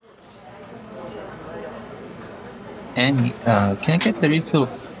Annie, can I get a refill?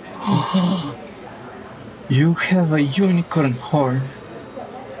 You have a unicorn horn.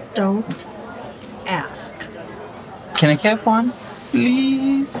 Don't ask. Can I have one?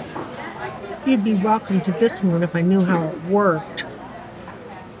 Please? You'd be welcome to this one if I knew how it worked.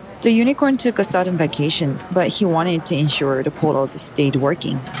 The unicorn took us out on vacation, but he wanted to ensure the portals stayed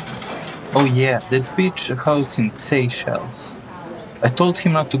working. Oh yeah, that beach house in Seychelles. I told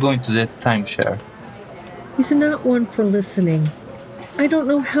him not to go into that timeshare. He's not one for listening. I don't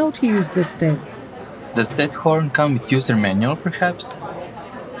know how to use this thing. Does that horn come with user manual, perhaps?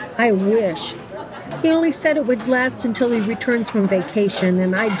 I wish. He only said it would last until he returns from vacation,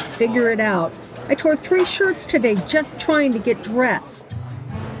 and I'd figure it out. I tore 3 shirts today just trying to get dressed.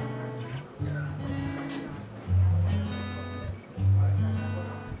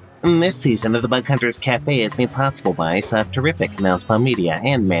 This season of the Bug Hunters Cafe is made possible by Softerific, Mousepalm Media,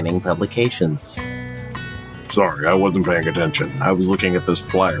 and Manning Publications. Sorry, I wasn't paying attention. I was looking at this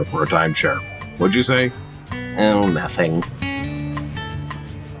flyer for a timeshare. What'd you say? Oh, nothing.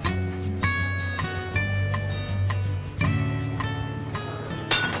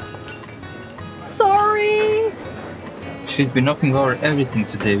 Sorry! She's been knocking over everything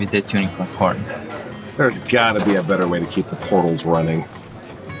today with that unicorn horn. There's gotta be a better way to keep the portals running.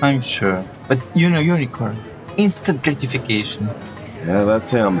 I'm sure. But you know unicorn. Instant gratification. Yeah,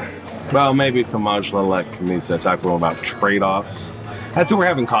 that's him. Well, maybe Tomasz Lelek needs to talk to him about trade-offs. That's who we're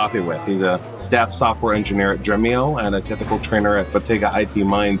having coffee with. He's a staff software engineer at Dremio and a technical trainer at Bottega IT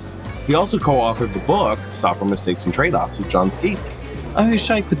Minds. He also co-authored the book, Software Mistakes and Trade-Offs, with John Skeet. I wish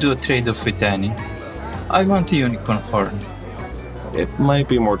I could do a trade-off with Annie. I want a unicorn horn. It might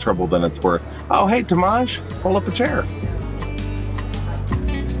be more trouble than it's worth. Oh, hey, Tomasz, pull up a chair.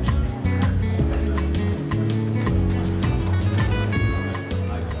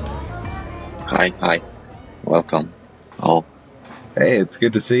 Hi. Welcome. Oh, Hey, it's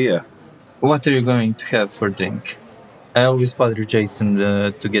good to see you. What are you going to have for drink? I always bother Jason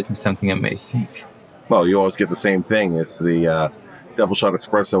to get me something amazing. Well, you always get the same thing. It's the double shot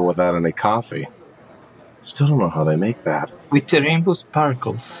espresso without any coffee. Still don't know how they make that. With the rainbow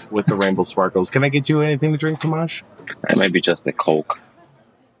sparkles. With the rainbow sparkles. Can I get you anything to drink, Tomasz? maybe just a Coke.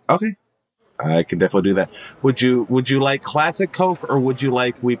 Okay. I can definitely do that. Would you like classic Coke, or would you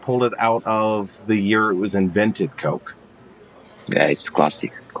like we pulled it out of the year it was invented Coke? Yeah, it's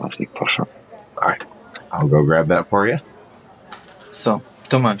classic for sure. All right. I'll go grab that for you. So,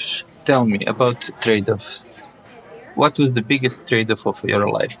 Tomasz, tell me about trade-offs. What was the biggest trade-off of your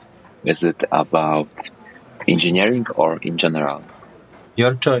life? Is it about engineering or in general?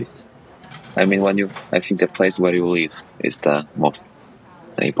 Your choice. I mean, I think the place where you live is the most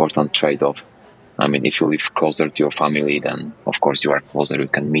important trade-off. I mean, if you live closer to your family, then of course you are closer, you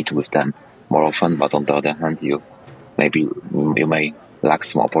can meet with them more often, but on the other hand, you may lack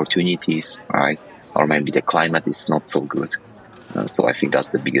some opportunities, right? Or maybe the climate is not so good. So I think that's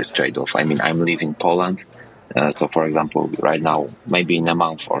the biggest trade-off. I mean, I'm living in Poland. So for example, right now, maybe in a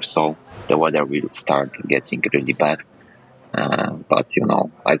month or so, the weather will start getting really bad. But,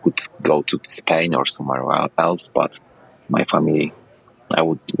 I could go to Spain or somewhere else, but my family, I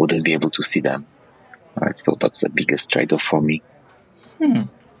wouldn't be able to see them. Right? So that's the biggest trade-off for me.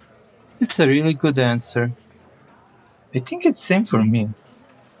 It's a really good answer. I think it's same for me.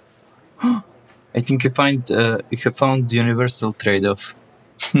 I think you found the universal trade-off.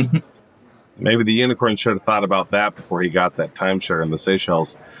 Maybe the unicorn should have thought about that before he got that timeshare in the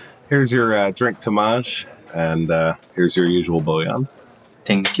Seychelles. Here's your drink, Tomasz, and here's your usual Bojan.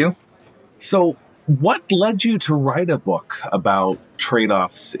 Thank you. So, what led you to write a book about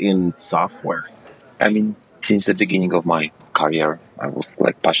trade-offs in software? I mean, since the beginning of my career, I was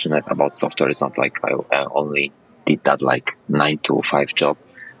passionate about software. It's not like I only did that 9 to 5 job,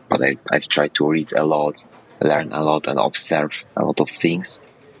 but I've tried to read a lot, learn a lot, and observe a lot of things.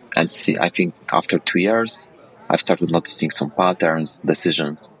 And see, I think after 2 years, I've started noticing some patterns,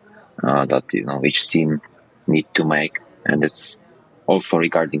 decisions that each team need to make, and it's also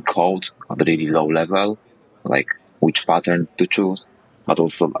regarding code at a really low level, like which pattern to choose, but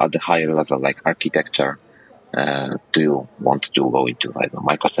also at the higher level, like architecture. Do you want to go into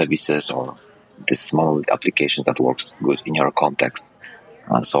microservices or this small application that works good in your context?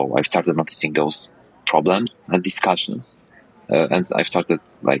 So I've started noticing those problems and discussions. And I've started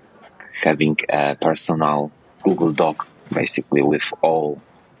having a personal Google Doc basically with all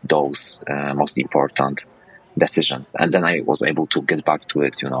those most important decisions. And then I was able to get back to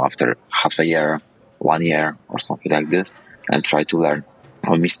it, after half a year, 1 year or something like this, and try to learn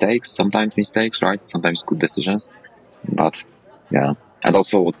on mistakes, right? Sometimes good decisions. But yeah. And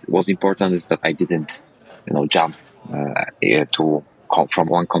also what was important is that I didn't, jump from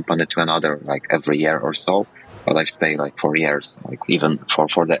one company to another, like every year or so. But I've stayed like 4 years. Like even for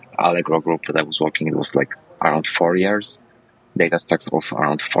the Allegro group that I was working, it was like around 4 years. Data Stacks also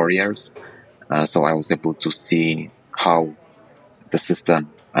around 4 years. So I was able to see how the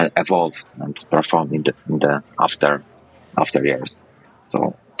system evolved and performed in the after years.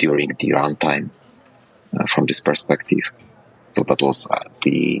 So during the runtime, from this perspective. So that was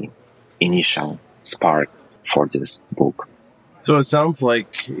the initial spark for this book. So it sounds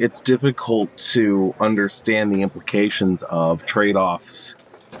like it's difficult to understand the implications of trade-offs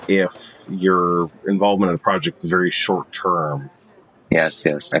if your involvement in the project is very short term. Yes.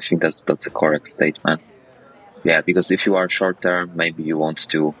 I think that's a correct statement. Yeah, because if you are short term, maybe you want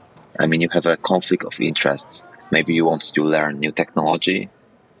to, you have a conflict of interests. Maybe you want to learn new technology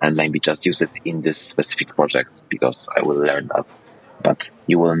and maybe just use it in this specific project because I will learn that. But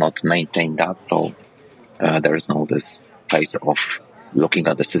you will not maintain that. So there is no this phase of looking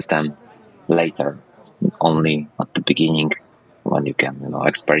at the system later, only at the beginning when you can,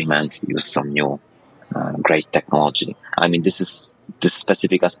 experiment, use some new great technology. This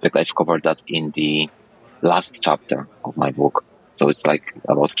specific aspect, I've covered that in the last chapter of my book. So it's like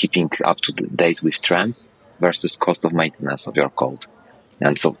about keeping up to date with trends versus cost of maintenance of your code.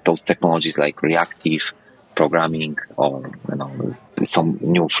 And so those technologies like reactive programming or, some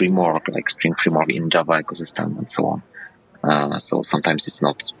new framework like Spring Framework in Java ecosystem and so on. So sometimes it's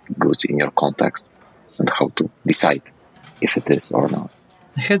not good in your context and how to decide if it is or not.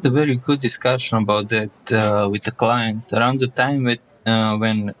 I had a very good discussion about that with the client around the time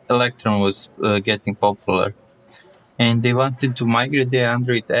when Electron was getting popular. And they wanted to migrate their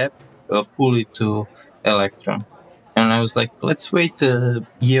Android app fully to Electron. And I was like, let's wait a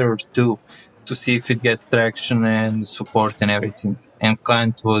year or two to see if it gets traction and support and everything. And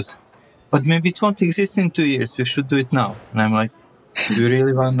client was, but maybe it won't exist in 2 years. We should do it now. And I'm like, do you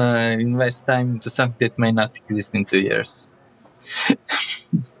really want to invest time into something that may not exist in 2 years?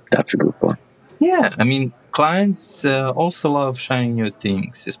 That's a good point. Yeah, clients also love shiny new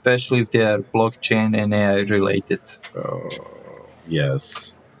things, especially if they are blockchain and AI related.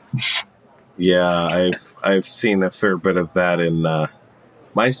 Yes. Yeah, I've seen a fair bit of that in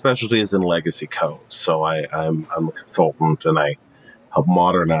my specialty is in legacy code. So I'm a consultant and I help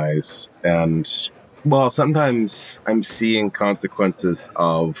modernize. And sometimes I'm seeing consequences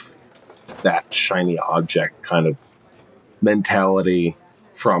of that shiny object kind of mentality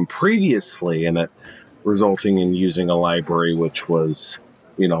from previously, and it resulting in using a library which was,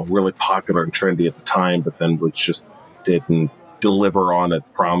 really popular and trendy at the time, but then which just didn't deliver on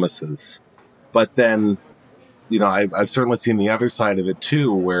its promises. But then, I've certainly seen the other side of it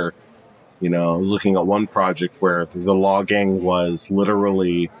too, where, I was looking at one project where the logging was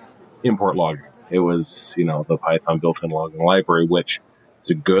literally import logging. It was, the Python built-in logging library, which is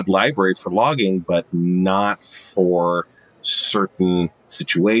a good library for logging, but not for certain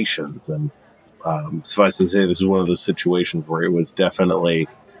situations. And suffice to say, this is one of those situations where it was definitely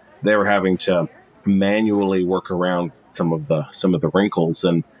they were having to manually work around some of the wrinkles,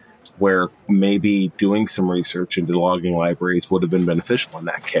 and where maybe doing some research into logging libraries would have been beneficial in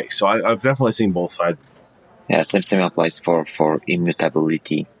that case. So I've definitely seen both sides. Yeah, same applies for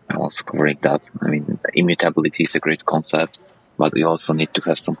immutability. I'm also covering that. Immutability is a great concept, but we also need to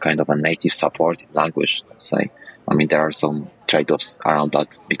have some kind of a native support in language, let's say. There are some trade-offs around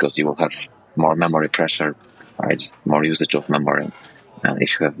that because you will have more memory pressure, right? More usage of memory. And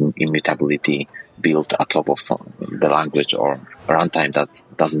if you have immutability built at top of the language or runtime that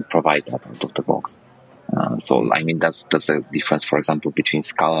doesn't provide that out of the box. That's a difference, for example, between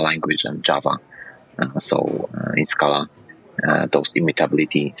Scala language and Java. In Scala, those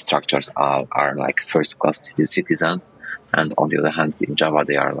immutability structures are like first-class citizens. And on the other hand, in Java,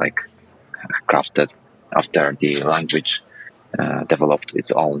 they are like crafted after the language developed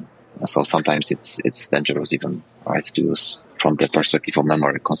its own. So sometimes it's dangerous even, right, to use from the perspective of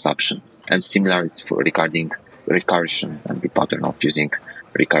memory consumption. And similar, it's regarding recursion and the pattern of using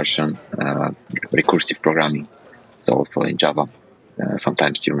recursion, recursive programming. So also in Java,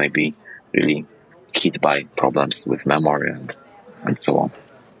 sometimes you may be really hit by problems with memory and so on.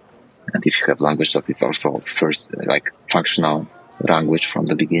 And if you have language that is also first like functional language from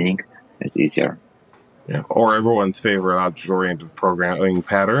the beginning, it's easier. Yeah. Or everyone's favorite object-oriented programming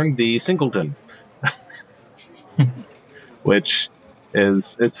pattern, the singleton. Which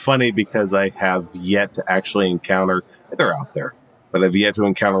it's funny because I have yet to actually encounter, they're out there, but I've yet to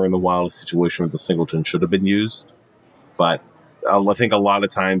encounter in the wild a situation where the singleton should have been used. But I think a lot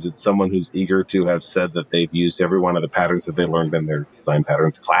of times it's someone who's eager to have said that they've used every one of the patterns that they learned in their design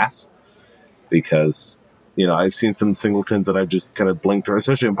patterns class, because I've seen some singletons that I've just kind of blinked, or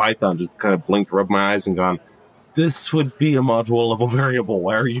especially in Python, just kind of blinked, rubbed my eyes and gone, this would be a module level variable.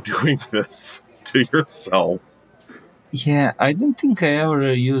 Why are you doing this to yourself? Yeah, I don't think I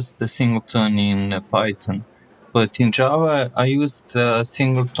ever used the singleton in Python, but in Java I used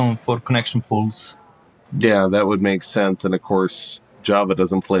singleton for connection pools. Yeah, that would make sense. And of course, Java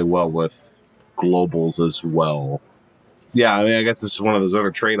doesn't play well with globals as well. Yeah, I mean, I guess this is one of those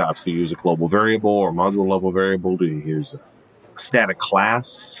other trade-offs. Do you use a global variable or module level variable? Do you use a static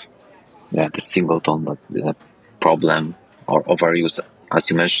class? Yeah, the singleton problem or overuse. As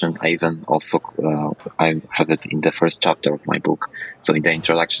you mentioned, I even also I have it in the first chapter of my book. So in the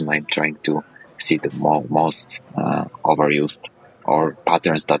introduction, I'm trying to see the most overused or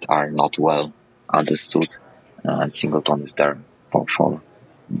patterns that are not well understood, and singleton is there for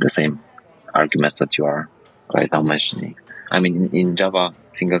the same arguments that you are right now mentioning. I mean, in Java,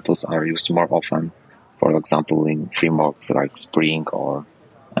 singletons are used more often. For example, in frameworks like Spring or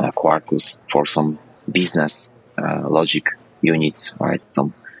Quarkus for some business logic units, right?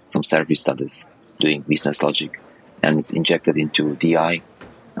 Some service that is doing business logic and it's injected into DI.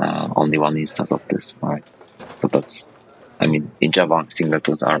 Only one instance of this, right? So that's, I mean, in Java,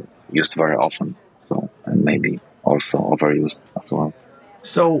 singletons are used very often. So, and maybe also overused as well.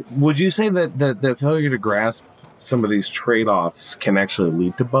 So would you say that the failure to grasp some of these trade-offs can actually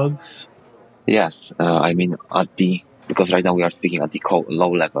lead to bugs? Yes. I mean, because right now we are speaking at the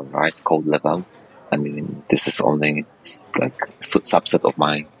low level, right? Code level. I mean, this is only like a subset of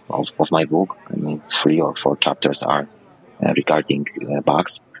my book. I mean, 3 or 4 chapters are regarding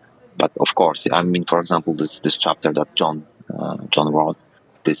bugs. But of course, I mean, for example, this chapter that John wrote,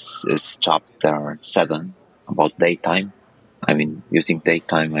 this is chapter 7 about datetime. I mean, using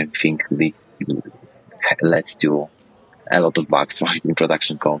datetime, I think leads to a lot of bugs, right? In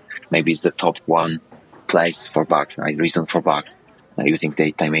production code. Maybe it's the top one place for bugs, right? Reason for bugs, using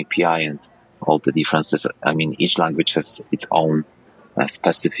datetime API and all the differences. I mean, each language has its own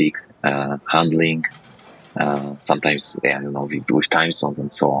specific handling. Sometimes, with time zones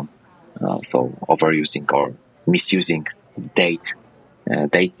and so on. So overusing or misusing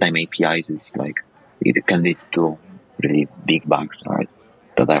datetime APIs is like, it can lead to really big bugs, right?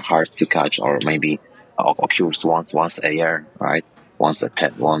 That are hard to catch, or maybe occurs once a year, right? Once a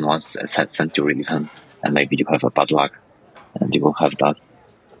century even, and maybe you have a bad luck and you will have that.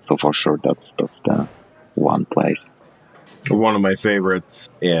 So for sure, that's the one place. One of my favorites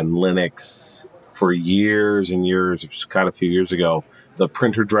in Linux for years and years, it was kind of a few years ago, the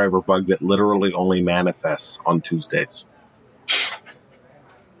printer driver bug that literally only manifests on Tuesdays.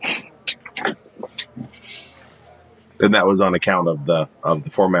 And that was on account of the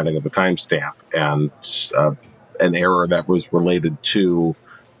formatting of the timestamp and an error that was related to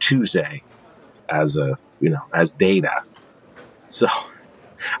Tuesday as as data. So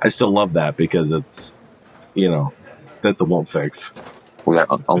I still love that because it's, that's a won't fix. We are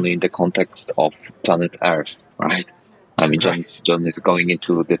only in the context of planet Earth, right? I mean, John is going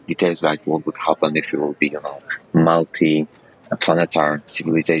into the details like what would happen if it will be, multi-planetary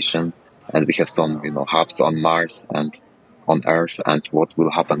civilization, and we have some, hubs on Mars and on Earth, and what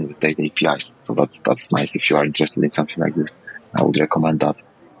will happen with data APIs. So that's nice. If you are interested in something like this, I would recommend that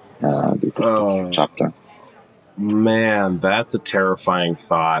this specific chapter. Man, that's a terrifying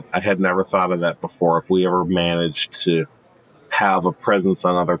thought. I had never thought of that before. If we ever managed to have a presence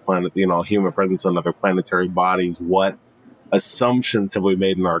on other planets, human presence on other planetary bodies, what assumptions have we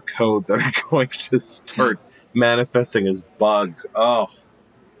made in our code that are going to start manifesting as bugs? Oh,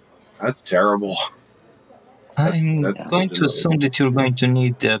 that's terrible. I'm going to assume that you're going to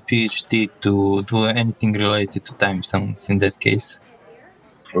need a PhD to do anything related to time zones in that case.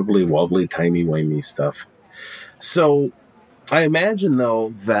 Wibbly wobbly, timey-wimey stuff. So I imagine, though,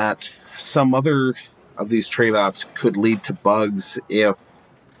 that some other of these trade-offs could lead to bugs if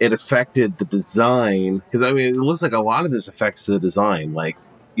it affected the design. Because, I mean, it looks like a lot of this affects the design. Like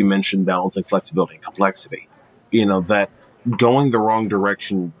you mentioned, balancing flexibility and complexity. That going the wrong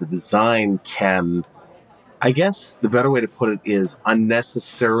direction, the design can, I guess the better way to put it is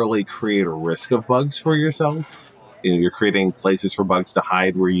unnecessarily create a risk of bugs for yourself. You're creating places for bugs to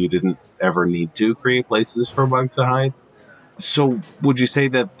hide where you didn't ever need to create places for bugs to hide. So would you say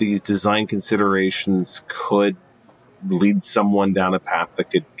that these design considerations could lead someone down a path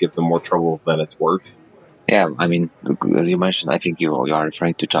that could give them more trouble than it's worth? Yeah, I mean, as you mentioned, I think you are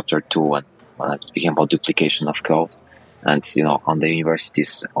referring to chapter 2 when I'm speaking about duplication of code. And, on the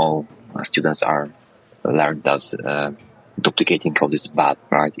universities, all students are learned that duplicating code is bad,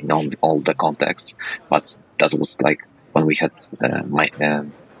 right, in all the contexts. But that was like when we had my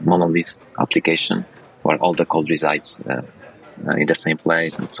monolith application. where all the code resides in the same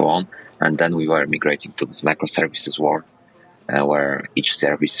place and so on. And then we were migrating to this microservices world, where each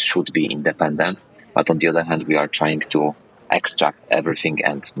service should be independent. But on the other hand, we are trying to extract everything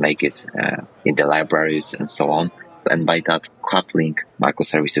and make it in the libraries and so on. And by that, coupling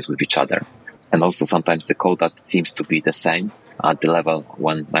microservices with each other. And also sometimes the code that seems to be the same at the level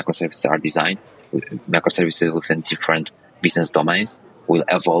when microservices are designed, microservices within different business domains will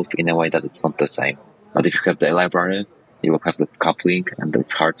evolve in a way that it's not the same. But if you have the library, you will have that coupling, and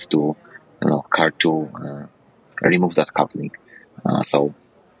it's hard to remove that coupling. So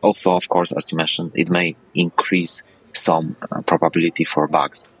also, of course, as you mentioned, it may increase some probability for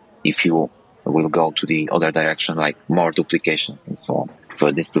bugs if you will go to the other direction, like more duplications and so on. So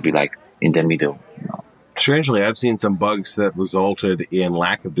it needs to be like in the middle. Strangely, I've seen some bugs that resulted in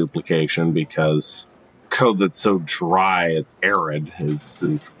lack of duplication because code that's so dry, it's arid,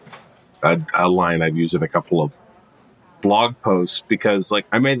 is a line I've used in a couple of blog posts, because like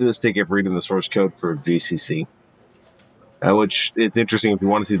I made the mistake of reading the source code for GCC, which is interesting if you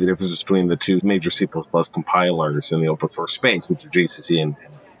want to see the difference between the two major C++ compilers in the open source space, which are GCC and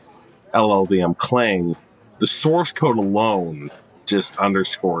LLVM Clang. The source code alone just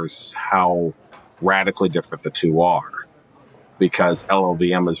underscores how radically different the two are, because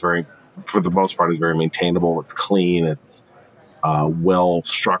LLVM is for the most part, is very maintainable. It's clean. It's well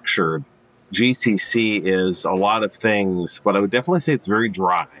structured. GCC is a lot of things, but I would definitely say it's very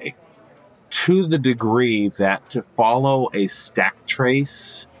dry, to the degree that to follow a stack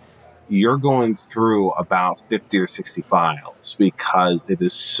trace, you're going through about 50 or 60 files, because it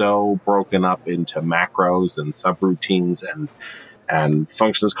is so broken up into macros and subroutines and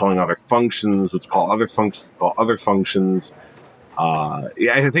functions calling other functions, which call other functions. I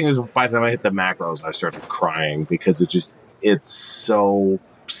think it was by the time I hit the macros, I started crying, because it's so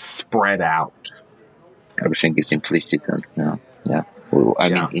spread out. Everything is implicit, and yeah. Well, I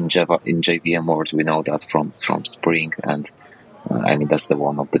mean, in JVM world, we know that from Spring, and I mean that's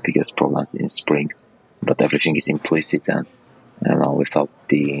one of the biggest problems in Spring, that everything is implicit, and without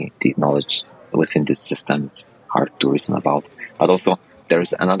the knowledge within this system, it's hard to reason about. But also, there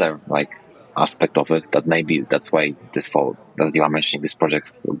is another aspect of it that maybe that's why that you are mentioning, this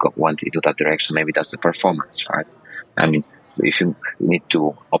project went into that direction. Maybe that's the performance, right? I mean, so if you need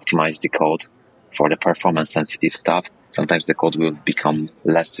to optimize the code for the performance sensitive stuff, sometimes the code will become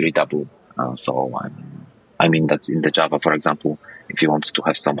less readable. I mean that's in the Java, for example, if you want to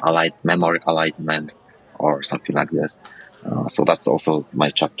have some memory alignment or something like this. So that's also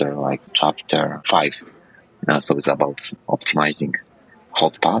my chapter 5. So it's about optimizing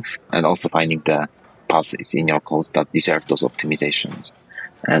hot path, and also finding the paths in your code that deserve those optimizations.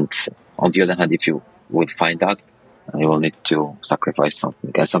 And on the other hand, if you will find that, you will need to sacrifice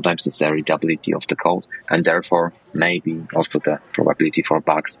something. And sometimes it's the readability of the code, and therefore maybe also the probability for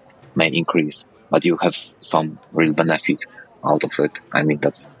bugs may increase. But you have some real benefit out of it. I mean,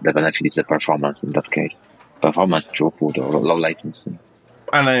 the benefit is the performance in that case. Performance, throughput, or low latency.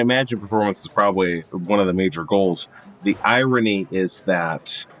 And I imagine performance is probably one of the major goals. The irony is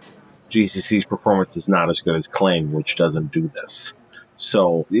that GCC's performance is not as good as Clang, which doesn't do this.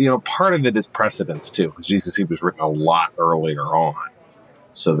 So, part of it is precedence too. GCC was written a lot earlier on.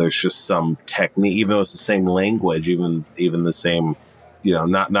 So there's just some technique, even though it's the same language, even the same,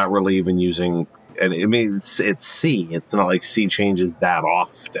 not really even using, and I mean, it's C. It's not like C changes that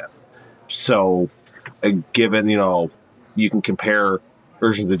often. So given, you can compare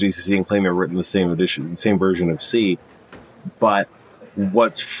versions of GCC and claim they're written the same version of C. But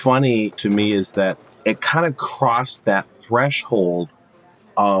what's funny to me is that it kind of crossed that threshold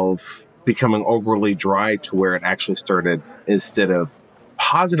of becoming overly dry to where it actually started, instead of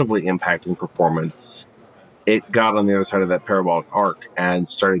positively impacting performance, it got on the other side of that parabolic arc and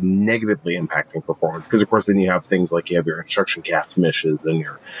started negatively impacting performance. Because of course, then you have things like you have your instruction cast mishes and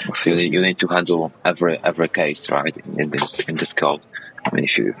your. So you need to handle every case, right? In this code. I mean,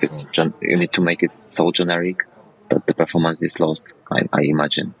 you need to make it so generic that the performance is lost. I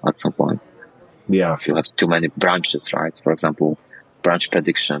imagine at some point. Yeah. If you have too many branches, right? For example, branch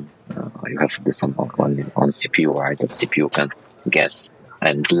prediction. You have this on CPU, right? That CPU can guess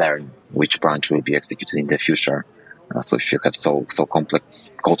and learn which branch will be executed in the future. So if you have so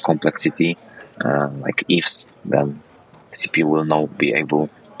complex code complexity, like ifs, then CPU will not be able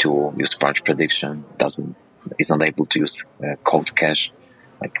to use branch prediction. Is not able to use code cache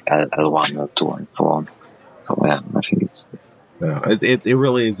like L1, L2, and so on. So yeah, I think it's. It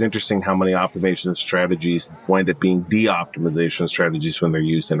really is interesting how many optimization strategies wind up being de-optimization strategies when they're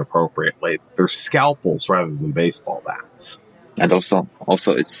used inappropriately. They're scalpels rather than baseball bats. And also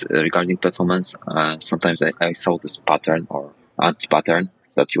it's regarding performance. Sometimes I saw this pattern or anti-pattern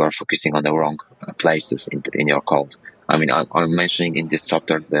that you are focusing on the wrong places in your code. I mean, I'm mentioning in this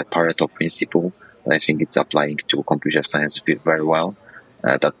chapter the Pareto principle. I think it's applying to computer science very well.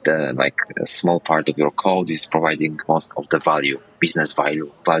 That like a small part of your code is providing most of the value, business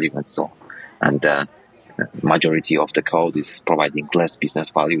value, and so on. And the majority of the code is providing less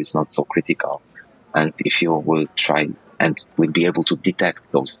business value. It's not so critical. And if you will try and will be able to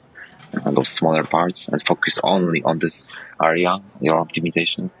detect those smaller parts and focus only on this area, your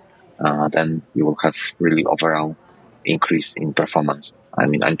optimizations, then you will have really overall increase in performance. I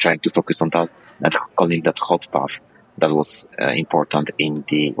mean, I'm trying to focus on that and calling that hot path. That was important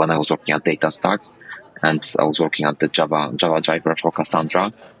when I was working at data stacks, and I was working at the Java driver for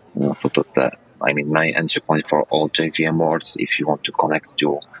Cassandra. So that's my entry point for all JVM words if you want to connect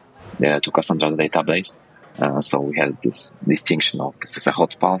to Cassandra database. So we had this distinction of this is a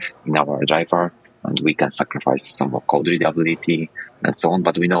hot path in our driver, and we can sacrifice some of code readability and so on.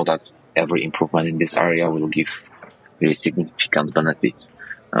 But we know that every improvement in this area will give really significant benefits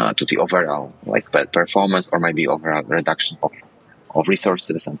to the overall performance, or maybe overall reduction of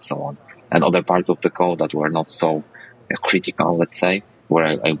resources and so on. And other parts of the code that were not so critical, let's say,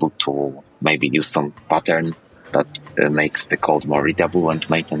 were able to maybe use some pattern that makes the code more readable and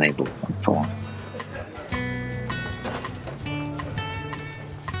maintainable and so on.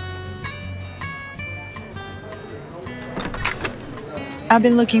 I've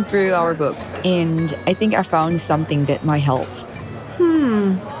been looking through our books, and I think I found something that might help.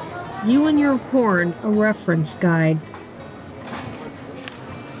 You and your horn, a reference guide.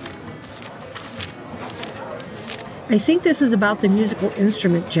 I think this is about the musical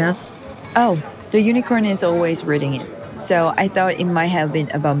instrument, Jess. Oh, the unicorn is always reading it, so I thought it might have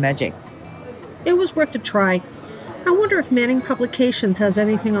been about magic. It was worth a try. I wonder if Manning Publications has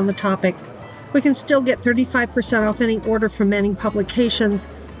anything on the topic. We can still get 35% off any order from Manning Publications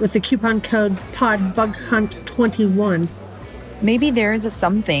with the coupon code PODBUGHUNT21. Maybe there is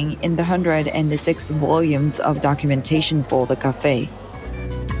something in the 106 volumes of documentation for the cafe.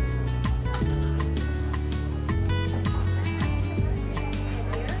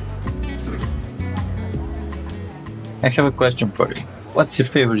 I have a question for you. What's your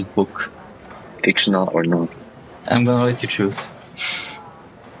favorite book? Fictional or not? I'm gonna let you choose.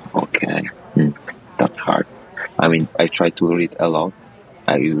 Okay. That's hard. I mean, I try to read a lot.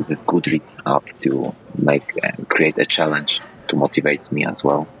 I use this Goodreads app to create a challenge to motivate me as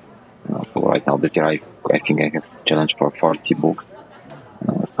well. So right now, this year, I think I have a challenge for 40 books.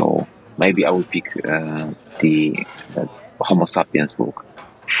 So maybe I will pick the Homo sapiens book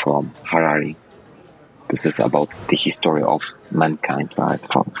from Harari. This is about the history of mankind, right,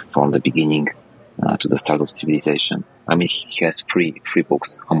 from the beginning to the start of civilization. I mean, he has three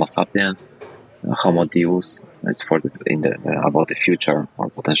books: Homo sapiens, Homo Deus, is about the future or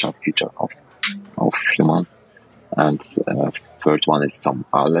potential future of humans, and third one is some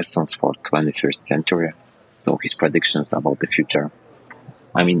lessons for 21st century. So his predictions about the future.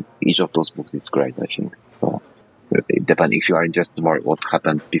 I mean, each of those books is great, I think. So depending if you are interested more what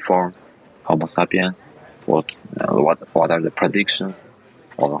happened before Homo sapiens, what are the predictions,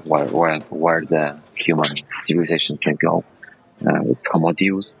 or where the human civilization can go. It's Homo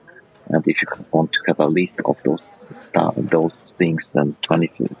Deus. And if you want to have a list of those things, then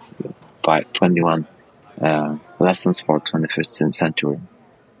 21 lessons for 21st century.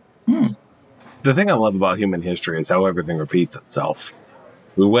 The thing I love about human history is how everything repeats itself.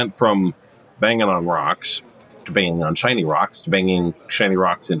 We went from banging on rocks to banging on shiny rocks to banging shiny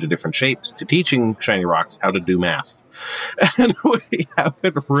rocks into different shapes to teaching shiny rocks how to do math. And we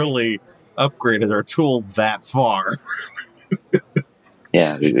haven't really upgraded our tools that far.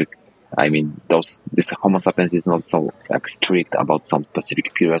 Yeah, I mean, this Homo sapiens is not so strict about some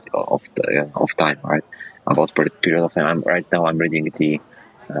specific period of time, right? About period of time. Right now I'm reading the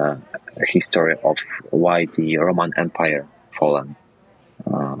history of why the Roman Empire fallen,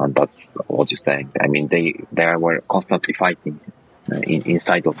 and that's what you're saying. I mean, they were constantly fighting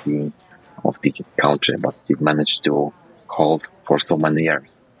inside of the country, but still managed to hold for so many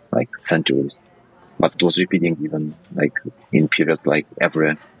years, like centuries. But it was repeating even in periods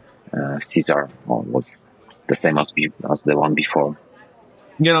every Caesar was the same as the one before.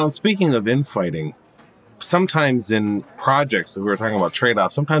 Speaking of infighting, sometimes in projects, we were talking about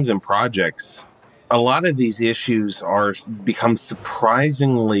trade-offs, sometimes in projects, a lot of these issues become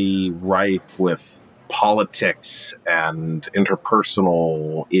surprisingly rife with politics and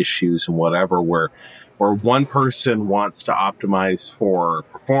interpersonal issues and whatever, where or one person wants to optimize for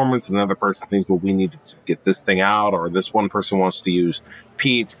performance, and another person thinks, well, we need to get this thing out, or this one person wants to use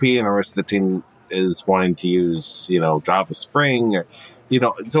PHP, and the rest of the team is wanting to use, Java Spring, or,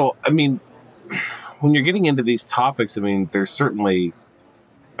 so, I mean, when you're getting into these topics, I mean, there's certainly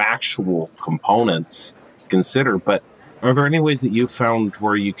factual components to consider, but are there any ways that you've found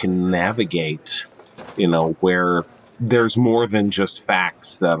where you can navigate, where there's more than just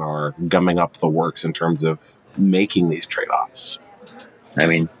facts that are gumming up the works in terms of making these trade-offs? I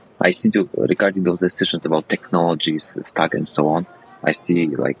mean, I see regarding those decisions about technologies, stack, and so on, I see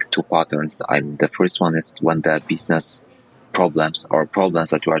like two patterns. The first one is when the business problems or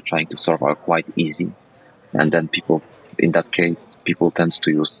problems that you are trying to solve are quite easy. And then people tend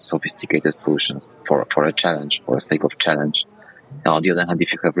to use sophisticated solutions for a challenge, for the sake of challenge. Now, on the other hand,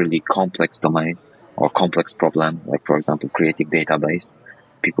 if you have really complex domain or complex problem, like for example, creating database,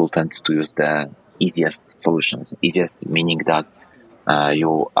 people tend to use the easiest solutions. Easiest meaning that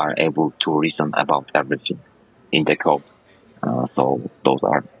you are able to reason about everything in the code. So those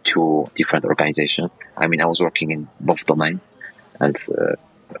are two different organizations. I mean, I was working in both domains, and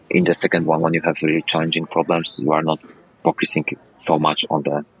in the second one, when you have really challenging problems, you are not focusing so much on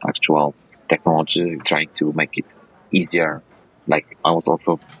the actual technology, trying to make it easier. Like I was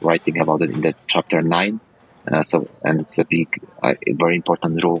also writing about it in the chapter 9. And it's a very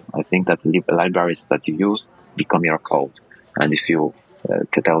important rule. I think that libraries that you use become your code. And if you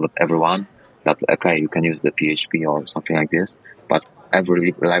tell everyone that, okay, you can use the PHP or something like this, but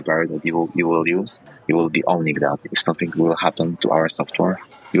every library that you will use, you will be owning that. If something will happen to our software,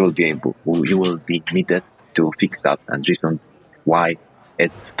 you will be needed to fix that and reason why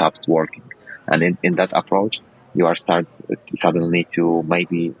it stopped working. And in that approach, you are suddenly to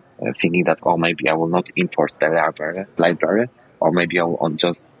maybe thinking that, maybe I will not import the library, or maybe I will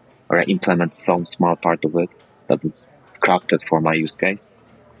just implement some small part of it that is crafted for my use case,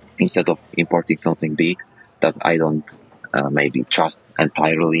 instead of importing something big that I don't maybe trust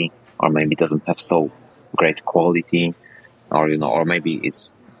entirely, or maybe doesn't have so great quality, or maybe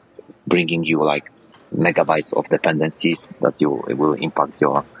it's bringing you like megabytes of dependencies that it will impact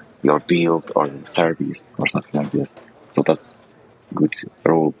your build or service or something like this. So that's good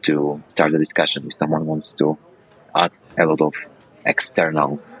rule to start a discussion if someone wants to add a lot of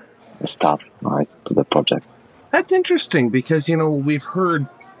external stuff, right, to the project. That's interesting because, we've heard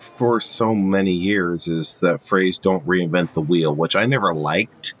for so many years is that phrase, don't reinvent the wheel, which I never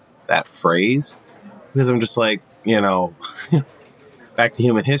liked that phrase because I'm just like, back to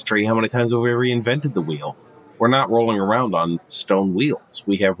human history, how many times have we reinvented the wheel? We're not rolling around on stone wheels.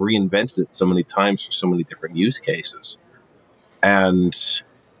 We have reinvented it so many times for so many different use cases. And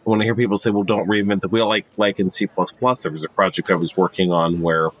when I hear people say, well, don't reinvent the wheel, like in C++, there was a project I was working on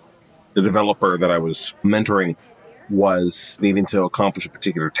where the developer that I was mentoring was needing to accomplish a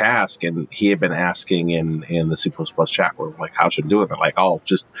particular task, and he had been asking in the C++ chat room, like, how should I do it? I'm like,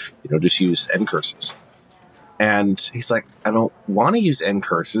 just use end curses. And he's like, I don't want to use end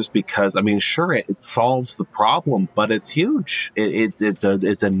curses because, I mean, sure, it solves the problem, but it's huge.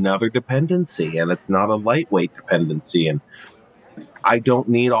 It's another dependency, and it's not a lightweight dependency. And I don't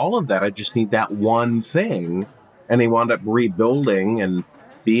need all of that. I just need that one thing. And he wound up rebuilding and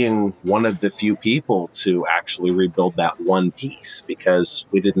being one of the few people to actually rebuild that one piece because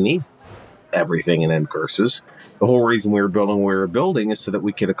we didn't need everything in end curses. The whole reason we were building is so that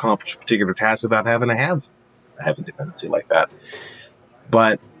we could accomplish a particular task without having to have a dependency like that.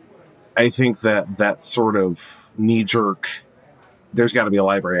 But I think that sort of knee-jerk, there's got to be a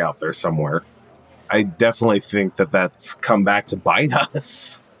library out there somewhere. I definitely think that's come back to bite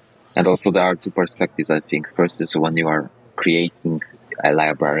us. And also there are two perspectives, I think. First is when you are creating a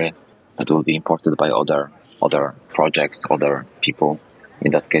library that will be imported by other projects, other people.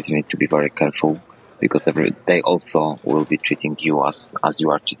 In that case, you need to be very careful because they also will be treating you as you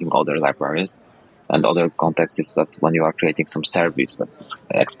are treating other libraries. And other context is that when you are creating some service that's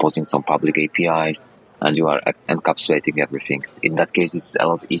exposing some public APIs and you are encapsulating everything, in that case, it's a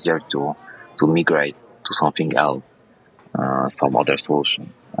lot easier to migrate to something else, some other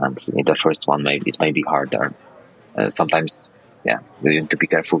solution. And in the first one, it may be harder. Sometimes, you need to be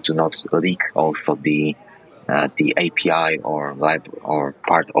careful to not leak also the API or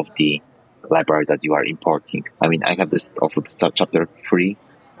part of the library that you are importing. I mean, I have this chapter 3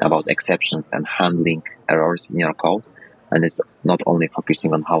 about exceptions and handling errors in your code. And it's not only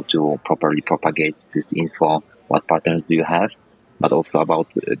focusing on how to properly propagate this info, what patterns do you have, but also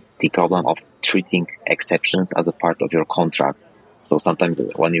about the problem of treating exceptions as a part of your contract. So sometimes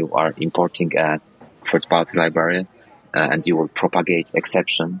when you are importing a third-party library, and you will propagate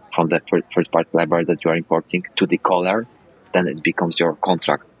exception from the third-party library that you are importing to the caller, then it becomes your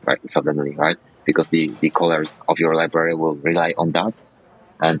contract, right? Suddenly, right? Because the callers of your library will rely on that,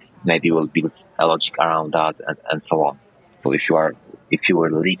 and maybe will build a logic around that, and so on. So if you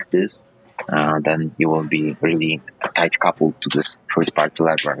will leak this, then you will be really tight coupled to this first-party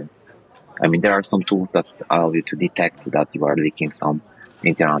library. I mean, there are some tools that allow you to detect that you are leaking some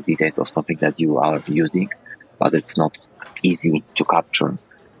internal details of something that you are using, but it's not easy to capture,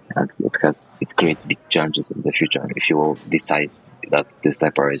 and it creates big challenges in the future if you will decide that this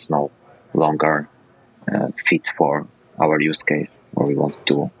library is no longer fit for our use case, or we want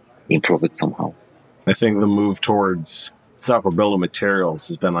to improve it somehow. I think the move towards software bill of materials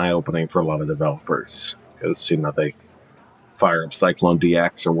has been eye-opening for a lot of developers because, they fire up Cyclone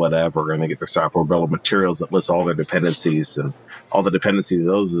DX or whatever, and they get their software bill of materials that lists all their dependencies and all the dependencies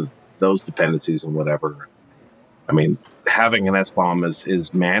of those dependencies and whatever. I mean, having an SBOM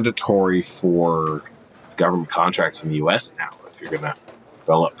is mandatory for government contracts in the U.S. now. If you're going to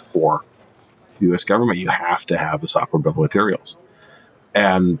develop for the U.S. government, you have to have the software bill of materials.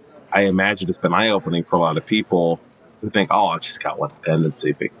 And I imagine it's been eye-opening for a lot of people who think, oh, I just got one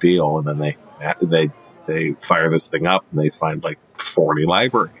dependency, big deal. And then they fire this thing up and they find like 40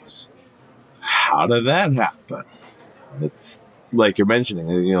 libraries. How did that happen? It's like you're mentioning,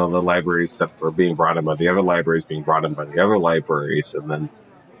 the libraries that are being brought in by the other libraries being brought in by the other libraries. And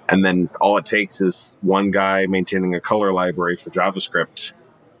then all it takes is one guy maintaining a color library for JavaScript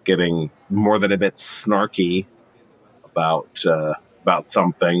getting more than a bit snarky about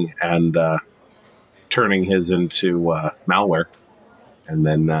something and turning his into malware, and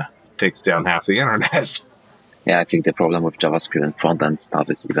then takes down half the internet. Yeah, I think the problem with JavaScript and front-end stuff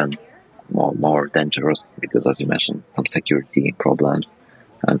is even more dangerous because, as you mentioned, some security problems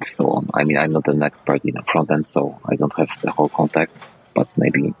and so on. I mean, I'm not an expert in front-end, so I don't have the whole context, but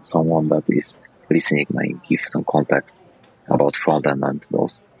maybe someone that is listening may give some context about front-end and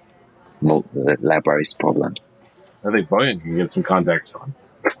those libraries problems. I think Bojan can get some context on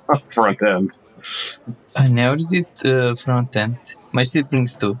front-end. I never did front-end. My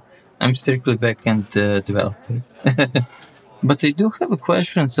siblings do. I'm strictly back-end developer. But I do have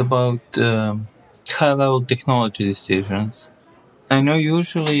questions about high-level technology decisions. I know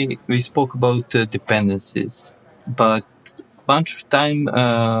usually we spoke about dependencies, but a bunch of time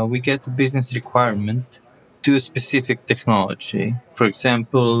we get a business requirement to a specific technology. For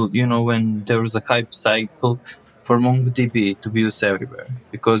example, when there was a hype cycle for MongoDB to be used everywhere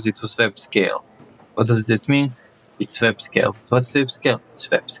because it was web scale. What does that mean? It's web scale. What's web scale? It's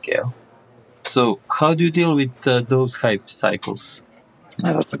web scale. So how do you deal with those hype cycles?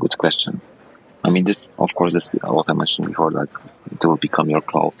 That's a good question. I mean, this, of course, is what I mentioned before, that it will become your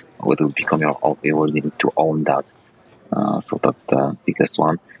cloud, or it will become your own. You will need to own that. So that's the biggest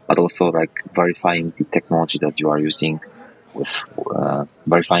one. But also, like, verifying the technology that you are using, with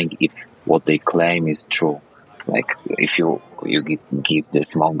verifying if what they claim is true. Like, if you give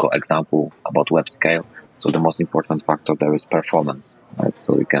this Mongo example about web scale, so the most important factor there is performance, right?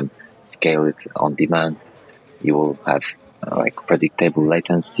 So you can scale it on demand. You will have predictable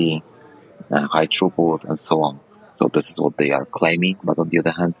latency, high throughput, and so on. So this is what they are claiming. But on the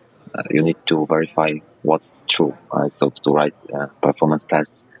other hand, you need to verify what's true, right? So to write performance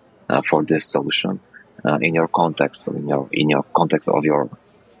tests for this solution in your context, so in your context of your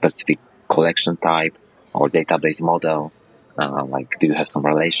specific collection type or database model. Do you have some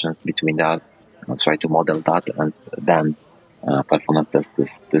relations between that? Try to model that, and then performance test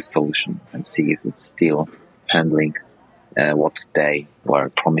this solution and see if it's still handling what they were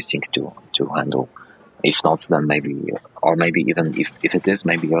promising to handle. If not, then maybe even if it is,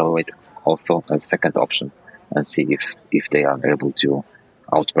 maybe evaluate also a second option and see if they are able to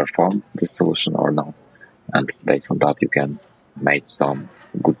outperform this solution or not. And based on that, you can make some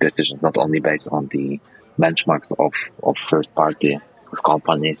good decisions, not only based on the benchmarks of third party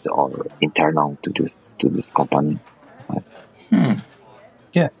companies or internal to this company. Right?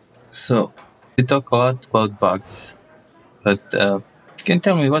 Yeah. So we talk a lot about bugs, but can you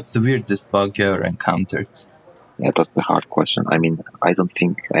tell me what's the weirdest bug you ever encountered? Yeah, that's the hard question. I mean, I don't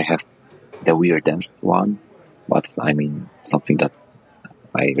think I have the weirdest one, but I mean something that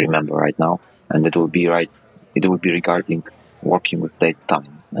I remember right now, and it will be regarding working with date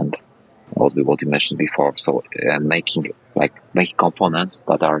time and what you mentioned before. So making components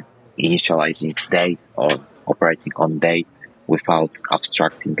that are initializing date or operating on date without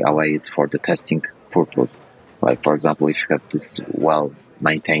abstracting away it for the testing purpose. Like, for example, if you have this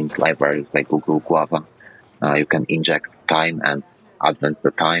well-maintained libraries like Google Guava, you can inject time and advance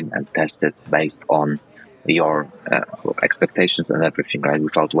the time and test it based on your expectations and everything, right?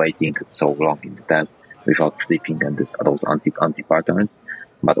 Without waiting so long in the test, without sleeping and those anti patterns.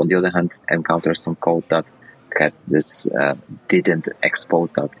 But on the other hand, encountered some code that had this didn't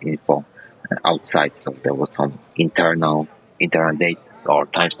expose that info outside, so there was some internal date or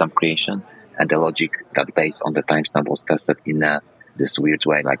timestamp creation, and the logic that based on the timestamp was tested in this weird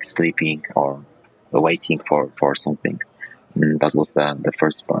way, like sleeping or waiting for something. That was the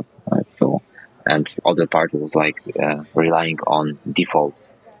first part, right? So, and other part was like relying on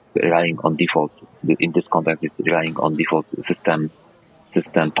defaults. Relying on defaults in this context is relying on defaults system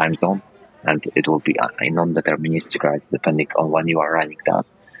time zone, and it will be a non-deterministic, right? Depending on when you are running that.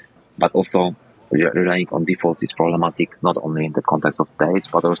 But also relying on defaults is problematic not only in the context of dates,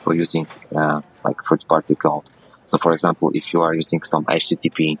 but also using like third-party code. So, for example, if you are using some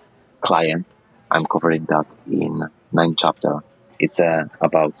HTTP client, I'm covering that in 9th chapter. It's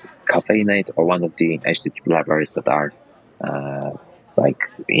about Caffeinate, or one of the HTTP libraries that are like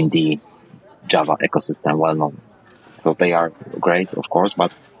in the Java ecosystem well known. So they are great, of course,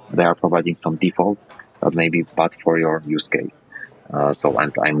 but they are providing some defaults that may be bad for your use case.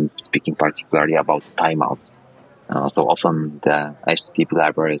 And I'm speaking particularly about timeouts. So often the HTTP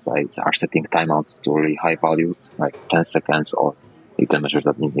libraries are setting timeouts to really high values, like 10 seconds, or you can measure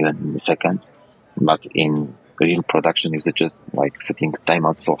that even in seconds. But in real production usages, like setting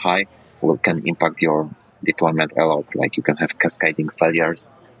timeouts so high can impact your deployment a lot. Like you can have cascading failures.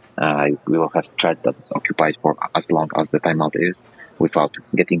 We will have thread that is occupied for as long as the timeout is without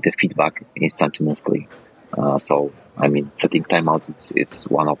getting the feedback instantaneously. Setting timeouts is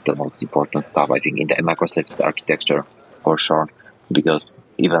one of the most important stuff, I think, in the microservices architecture, for sure. Because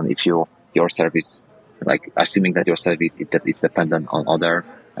even if your service, like assuming that your service is dependent on other,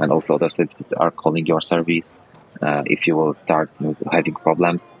 and also other services are calling your service, if you will start having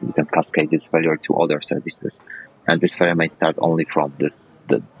problems, you can cascade this failure to other services. And this failure may start only from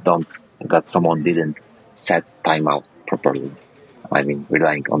that someone didn't set timeouts properly.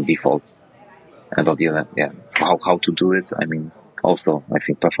 Relying on defaults. And on the other, so how to do it? I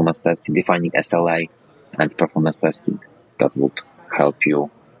think performance testing, defining SLA and performance testing, that would help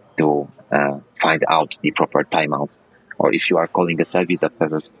you to find out the proper timeouts. Or if you are calling a service that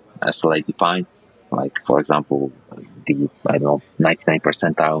has a SLA defined, like for example, the 99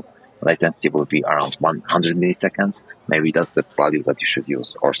 percentile latency will be around 100 milliseconds. Maybe that's the value that you should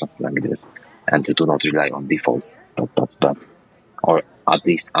use, or something like this. And do not rely on defaults. That's bad. Or at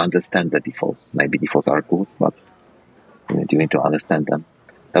least understand the defaults. Maybe defaults are good, but you need to understand them.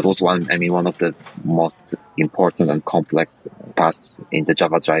 That was one of the most important and complex tasks in the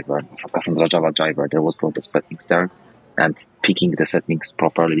Java driver, for Cassandra Java driver. There was a lot of settings there, and picking the settings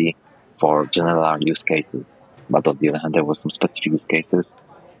properly for general use cases. But on the other hand, there were some specific use cases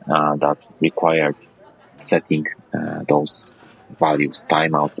that required setting those values,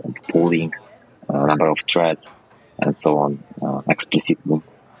 timeouts, and pooling, number of threads, and so on, explicitly.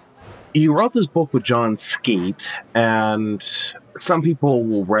 You wrote this book with John Skeet, and some people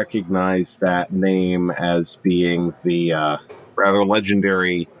will recognize that name as being the rather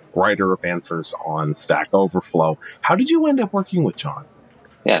legendary writer of answers on Stack Overflow. How did you end up working with John?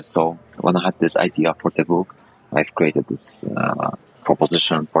 Yeah, so when I had this idea for the book, I've created this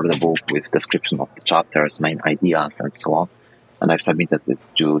proposition for the book with description of the chapters, main ideas, and so on. And I've submitted it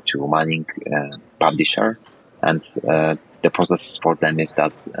to Manning publisher. And the process for them is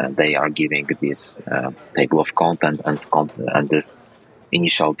that they are giving this table of content and this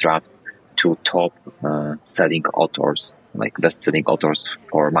initial draft to top selling authors, like best-selling authors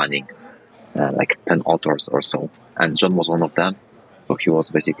for Manning, like 10 authors or so. And John was one of them. So he was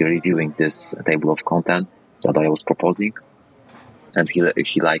basically reviewing this table of content that I was proposing. And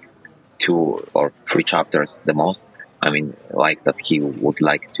he liked 2 or 3 chapters the most. Like that he would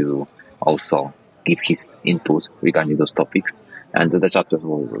like to also give his input regarding those topics. And the chapters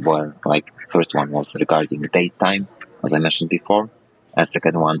were like, first one was regarding date time, as I mentioned before. And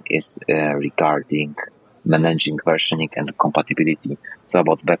second one is regarding managing versioning and compatibility. So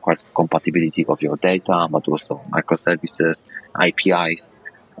about backward compatibility of your data, but also microservices, APIs,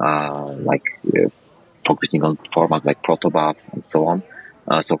 focusing on format like protobuf and so on.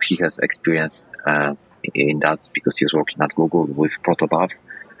 So he has experience in that because he was working at Google with protobuf.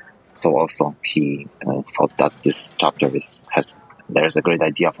 So also he thought that this chapter there's a great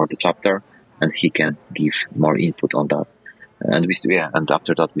idea for the chapter, and he can give more input on that. And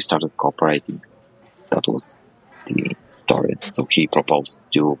after that we started cooperating. That was the story. So he proposed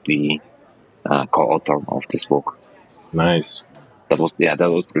to be co-author of this book. Nice. That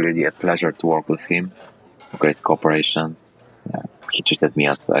was really a pleasure to work with him. Great cooperation. Yeah, he treated me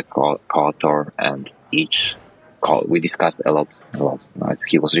as a co-author, and we discussed a lot. Right?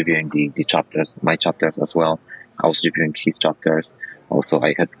 He was reviewing the chapters, my chapters as well. I was reviewing his chapters. Also,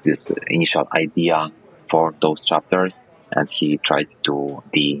 I had this initial idea for those chapters, and he tried to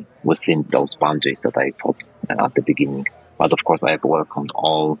be within those boundaries that I thought at the beginning. But of course, I have welcomed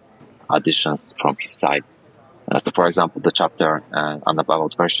all additions from his side. So, for example, the chapter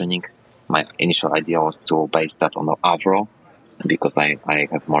about versioning, my initial idea was to base that on Avro, because I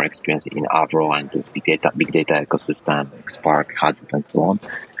have more experience in Avro and this big data ecosystem, like Spark, Hadoop, and so on.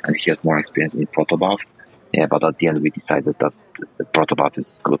 And he has more experience in Protobuf. Yeah, but at the end, we decided that Protobuf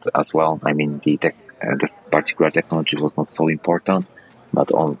is good as well. I mean, this particular technology was not so important,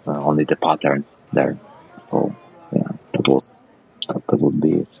 but only the patterns there. So, yeah, that would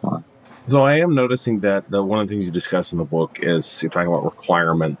be it. So I am noticing that one of the things you discuss in the book is you're talking about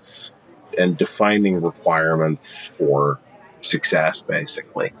requirements and defining requirements for success,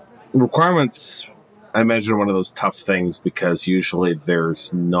 basically. Requirements, I imagine, are one of those tough things because usually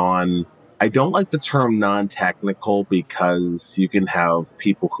there's I don't like the term non-technical because you can have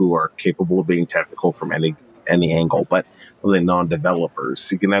people who are capable of being technical from any angle, but really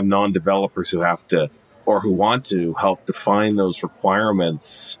non-developers. You can have non-developers who have to or who want to help define those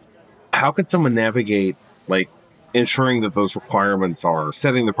requirements. How can someone navigate, like, ensuring that those requirements are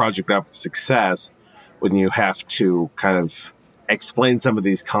setting the project up for success when you have to kind of explain some of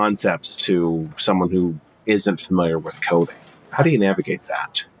these concepts to someone who isn't familiar with coding? How do you navigate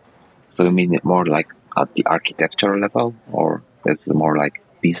that? So you mean it more like at the architecture level, or is it more like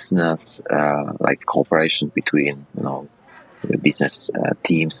business, like cooperation between, business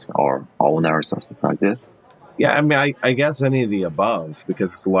teams or owners or something like this? Yeah, I mean, I guess any of the above,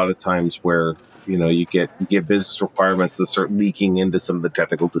 because it's a lot of times where, you get business requirements that start leaking into some of the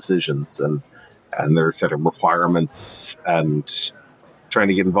technical decisions, and there are set of requirements and trying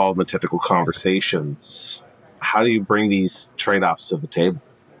to get involved in the technical conversations. How do you bring these trade-offs to the table?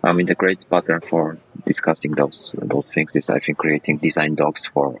 I mean, the great pattern for discussing those things is, I think, creating design docs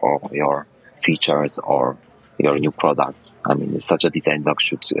for all your features or your new products. I mean, such a design doc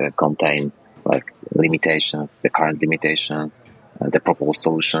should contain like limitations, the current limitations, the proposed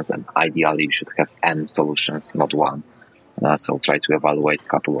solutions, and ideally you should have n solutions, not one. So try to evaluate a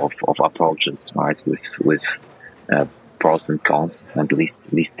couple of approaches, right, with pros and cons, and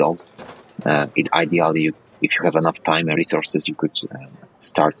list those. Ideally, if you have enough time and resources, you could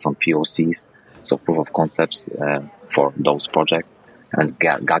start some POCs, so proof of concepts for those projects, and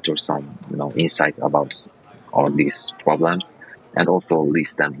gather some insights about all these problems, and also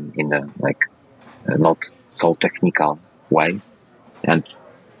list them in a not so technical way. And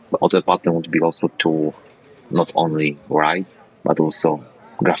the other pattern would be also to not only write, but also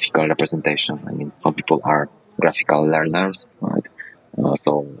graphical representation. I mean, some people are graphical learners, right?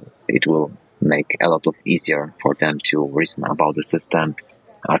 So it will make a lot of easier for them to reason about the system,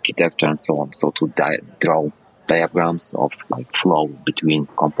 architecture, and so on. So to draw diagrams of like flow between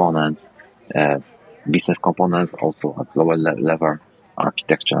components, business components, also at lower level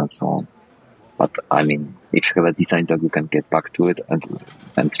architecture, and so on. But I mean, if you have a design doc, you can get back to it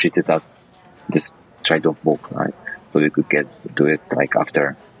and treat it as this trade-off book, right? So you could get to it like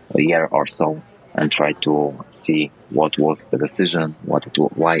after a year or so and try to see what was the decision,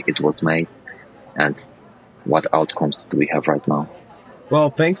 why it was made, and what outcomes do we have right now. Well,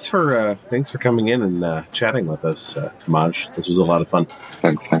 thanks for coming in and chatting with us, Tomasz. This was a lot of fun.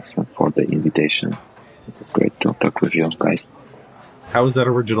 Thanks for the invitation. It was great to talk with you guys. How was that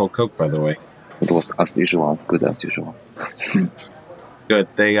original Coke, by the way? It was as usual, good as usual. Good.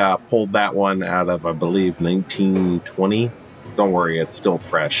 They pulled that one out of, I believe, 1920. Don't worry, it's still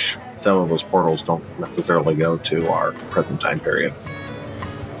fresh. Some of those portals don't necessarily go to our present time period.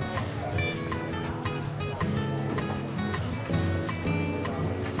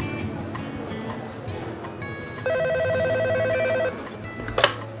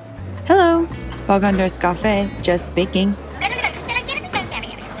 Hello, Bug Hunters Cafe, just speaking.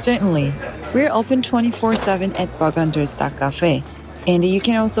 Certainly. We're open 24/7 at bughunters.cafe. And you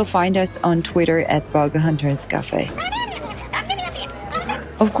can also find us on Twitter at bughunters.cafe.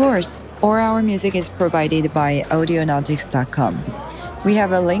 Of course, all our music is provided by audionautics.com. We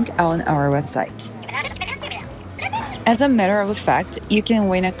have a link on our website. As a matter of fact, you can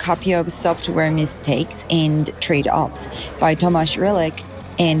win a copy of Software Mistakes and Trade-offs by Tomasz Lelek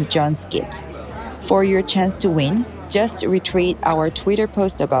and John Skips. For your chance to win, just retweet our Twitter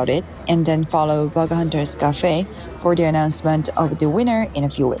post about it and then follow Bug Hunters Cafe for the announcement of the winner in a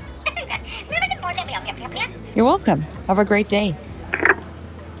few weeks. You're welcome. Have a great day.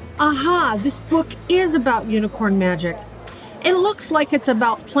 Aha, this book is about unicorn magic. It looks like it's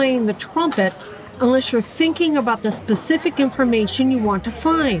about playing the trumpet unless you're thinking about the specific information you want to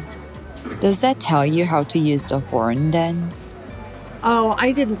find. Does that tell you how to use the horn then? Oh,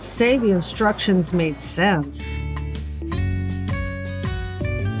 I didn't say the instructions made sense.